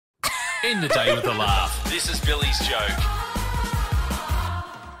End the day with a laugh. This is Billy's joke.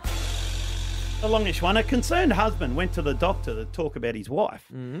 A longish one. A concerned husband went to the doctor to talk about his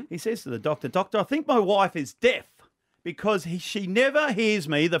wife. He says to the doctor, "Doctor, I think my wife is deaf because she never hears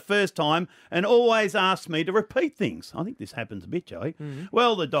me the first time and always asks me to repeat things." I think this happens a bit, Joey.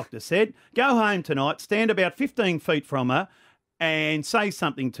 Well, the doctor said, "Go home tonight, stand about 15 feet from her and say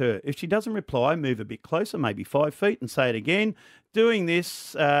something to her. If she doesn't reply, move a bit closer, maybe 5 feet, and say it again. Doing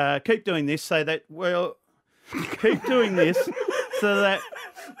this, keep doing this so that, keep doing this so that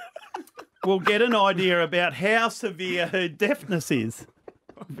we'll get an idea about how severe her deafness is."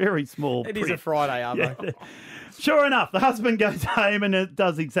 Very small It is a Friday, Arvo. Sure enough, the husband goes home and it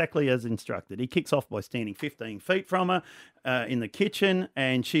does exactly as instructed. He kicks off by standing 15 feet from her in the kitchen,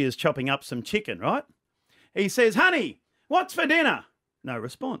 and she is chopping up some chicken, right? He says, "Honey, what's for dinner?" No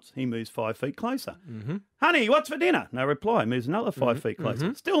response. He moves 5 feet closer. "Honey, what's for dinner?" No reply. Moves another 5 feet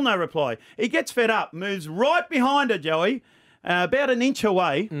closer. Still no reply. He gets fed up, moves right behind her, Joey, about an inch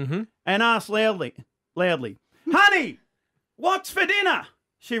away, and asks loudly, "Honey, what's for dinner?"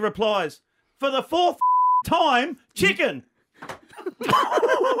 She replies, "For the fourth time, chicken."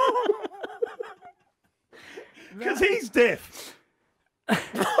 Because he's deaf.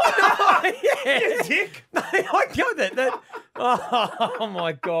 Yeah. Dick. I got that. Oh,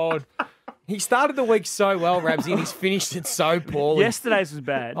 my God. He started the week so well, Rabsy, and he's finished it so poorly. Yesterday's was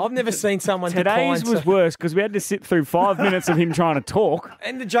bad. I've never seen someone Today's decline was worse because we had to sit through 5 minutes of him trying to talk.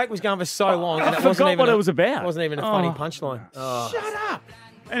 And the joke was going for so long. And I it wasn't forgot even what it was about. It wasn't even a funny punchline. Oh. Shut up.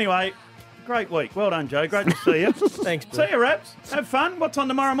 Anyway, great week. Well done, Joe. Great to see you. Thanks, Bill. See you, Raps. Have fun. What's on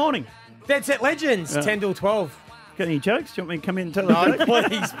tomorrow morning? Dead Set Legends, 10 till 12. Got any jokes? Do you want me to come in and tell a No, joke?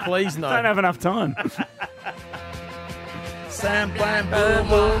 please no. Don't have enough time. Sam, blam, boom,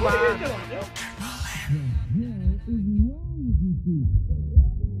 boom. What are you doing, Joe?